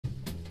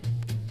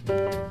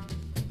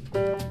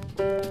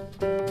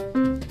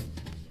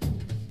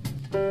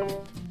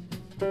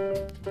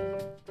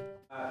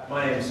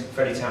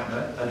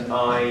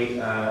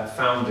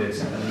founded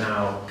and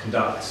now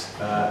conduct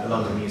the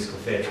London Musical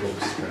Theatre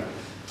Orchestra,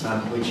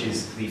 which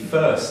is the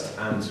first,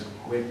 and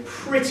we're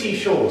pretty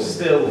sure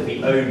still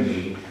the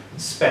only,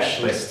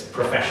 specialist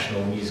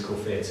professional musical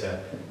theatre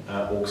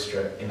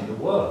orchestra in the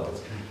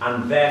world,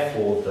 and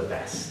therefore the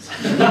best.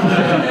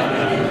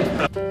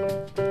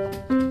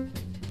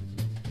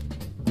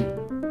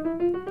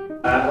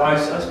 I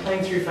was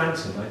playing through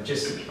Phantom. I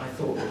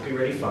thought it would be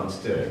really fun to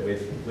do it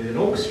with an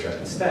orchestra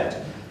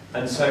instead.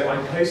 And so I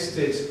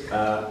posted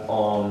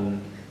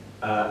on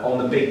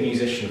the big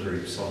musician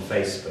groups on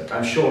Facebook.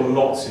 I'm sure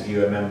lots of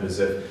you are members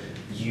of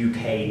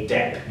UK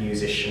DEP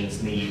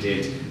musicians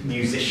needed,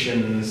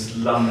 musicians,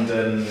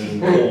 London,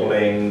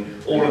 calling,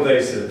 all of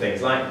those sort of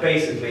things. Like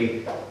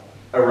basically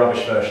a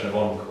rubbish version of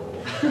Encore.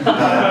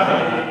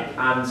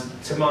 And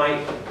to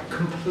my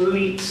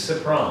complete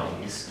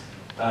surprise,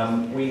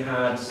 we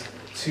had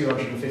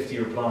 250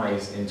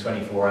 replies in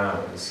 24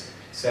 hours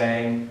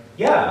saying,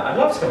 yeah, I'd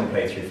love to come and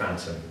play through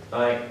Phantom.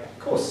 Like, of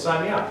course,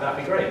 sign me up,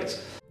 that'd be great.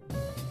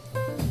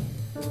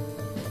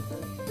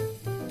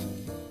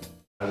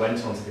 I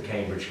went onto the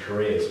Cambridge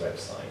Careers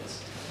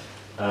website,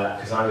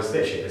 because I was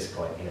literally at this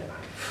point, you know,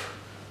 like,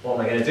 what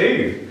am I going to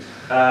do?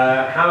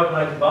 How can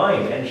I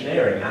combine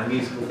engineering and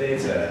musical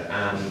theatre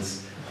and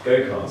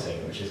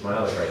go-karting, which is my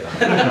other great life?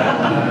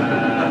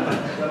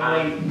 When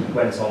I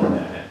went on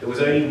there was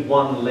only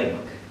one link.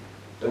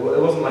 It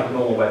wasn't like a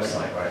normal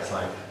website where it's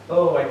like,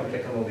 oh, I can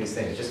click on all these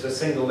things. Just a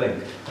single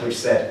link which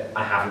said,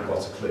 I haven't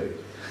got a clue.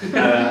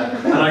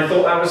 And I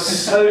thought that was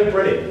so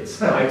brilliant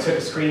that I took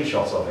a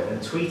screenshot of it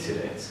and tweeted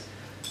it.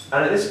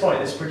 And at this point,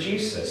 this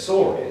producer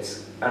saw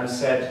it and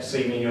said, so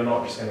you mean you're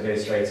not just going to go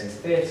straight into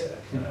theatre?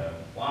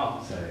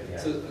 Wow. So, yeah.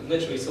 So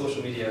literally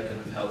social media kind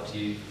of helped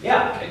you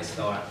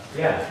kickstart.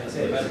 Yeah, it is.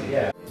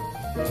 Yeah.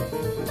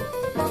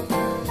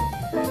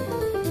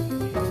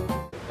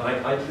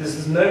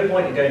 There's no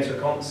point in going to a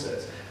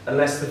concert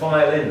unless the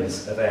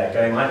violins are there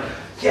going like,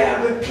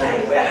 yeah, we're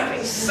playing, we're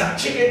having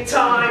such a good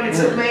time, it's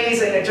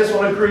amazing, I just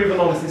want to groove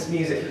along to this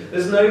music.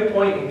 There's no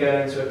point in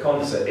going to a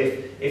concert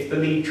if the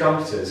lead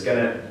trumpeter is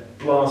going to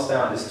blast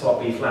out this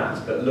top E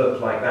flat but look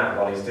like that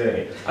while he's doing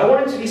it. I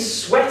want him to be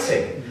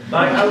sweating.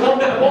 Like, I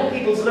want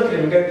people to look at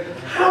him and go,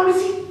 how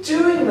is he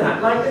doing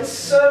that? Like, it's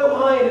so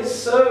high and it's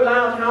so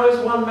loud, how is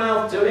one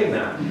mouth doing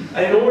that?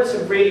 And in order to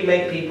really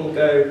make people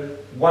go,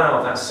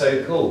 wow, that's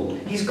so cool,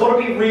 he's got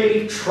to be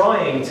really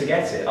trying to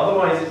get it,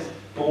 otherwise it's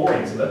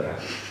boring to look at.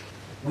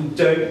 We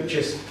don't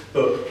just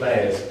book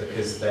players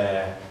because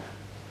they're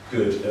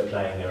good at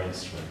playing their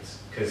instruments,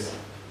 because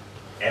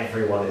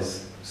everyone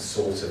is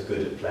sort of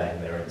good at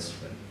playing their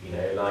instrument. You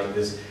know, like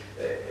there's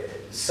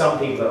some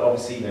people that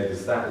obviously, you know,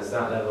 there's that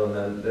level, and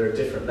then there are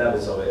different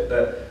levels of it.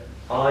 But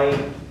I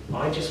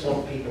just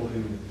want people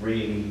who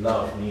really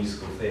love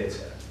musical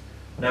theatre.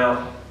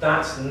 Now,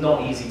 that's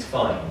not easy to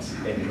find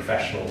in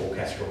professional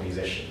orchestral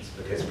musicians,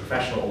 because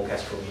professional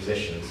orchestral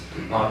musicians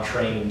are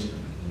trained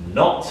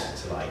not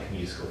to like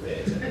musical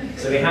theatre.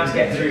 So they have to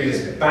get through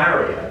this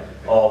barrier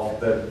of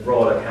the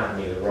Royal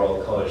Academy, the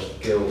Royal College, the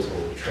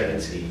Guildhall,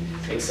 Trinity,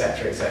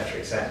 etc., etc.,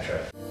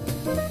 etc.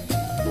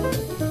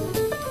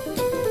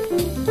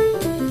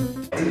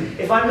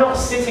 If I'm not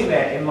sitting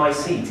there in my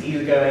seat,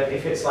 either going,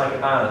 if it's like a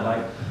ballad,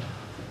 like,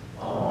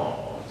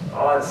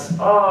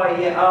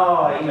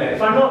 you know,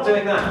 if I'm not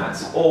doing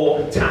that,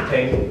 or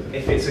tapping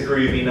if it's a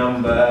groovy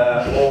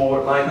number,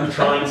 or like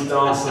trying to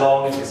dance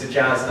along if it's a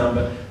jazz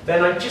number,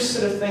 then I just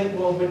sort of think,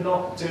 well, we're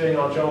not doing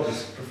our job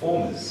as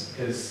performers,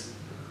 because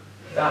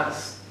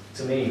that's,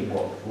 to me,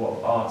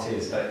 what art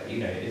is. You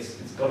know, it's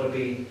got to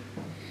be,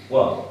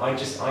 well, I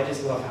just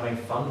love having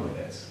fun with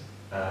it,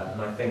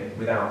 and I think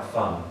without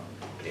fun,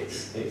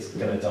 it's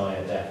going to die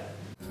a death.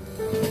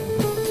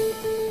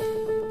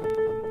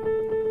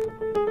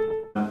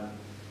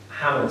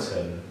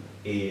 Hamilton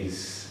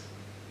is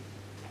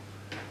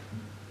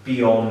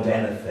beyond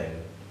anything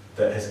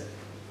that has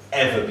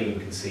ever been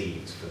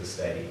conceived for the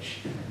stage.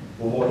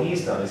 Well, what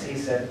he's done is he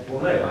said, well,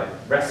 no, like,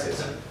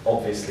 recit's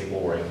obviously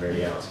boring,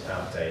 really out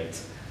of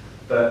date,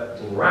 but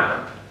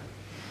rap,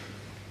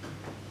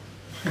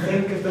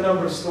 think of the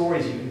number of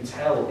stories you can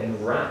tell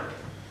in rap,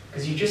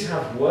 because you just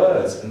have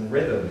words and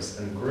rhythms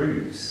and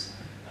grooves.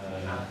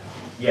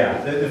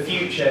 Yeah, the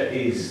future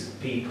is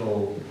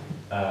people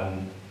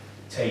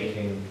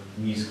taking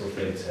musical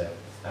theatre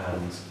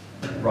and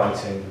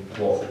writing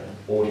what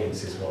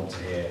audiences want to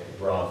hear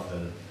rather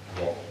than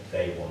what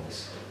they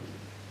want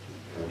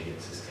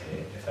audiences to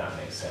hear, if that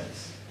makes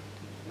sense.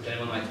 Would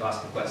anyone like to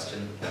ask a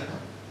question?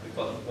 We've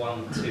got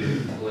 1,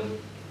 2, going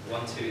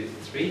 1, 2,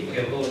 3.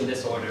 Okay, we'll go in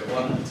this order.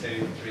 1,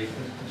 2, 3.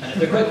 And if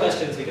they're quick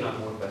questions, we can have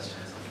more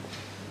questions.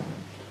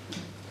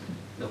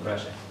 No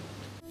pressure.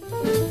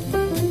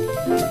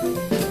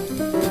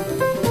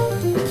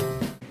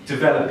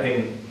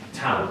 Developing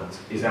talent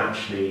is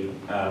actually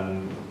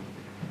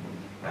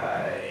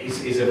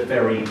is a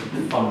very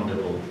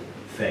fundable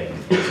thing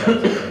in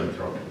terms of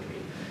philanthropy.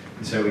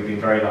 And so we've been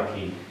very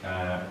lucky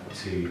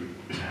to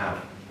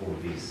have all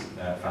of these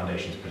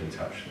foundations put in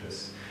touch with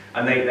us.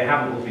 And they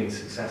haven't all been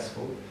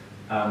successful,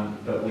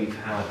 but we've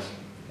had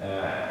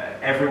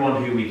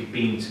everyone who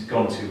we've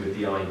gone to with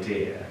the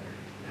idea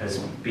has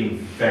been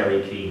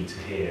very keen to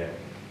hear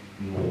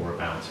more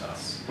about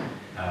us.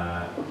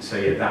 So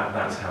yeah,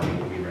 that's how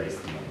we raise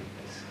the money.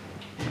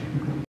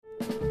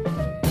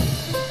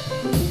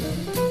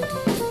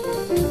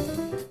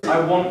 I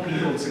want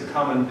people to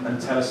come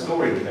and tell a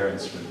story with their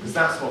instrument, because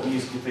that's what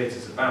musical theatre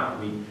is about.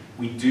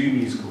 We do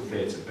musical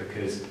theatre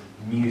because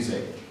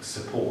music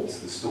supports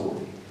the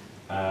story.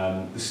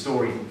 The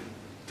story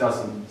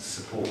doesn't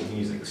support the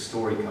music, the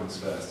story comes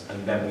first,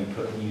 and then we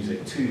put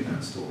music to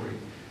that story.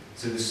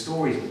 So the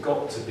story's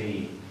got to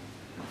be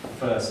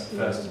first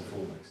and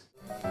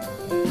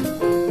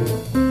foremost.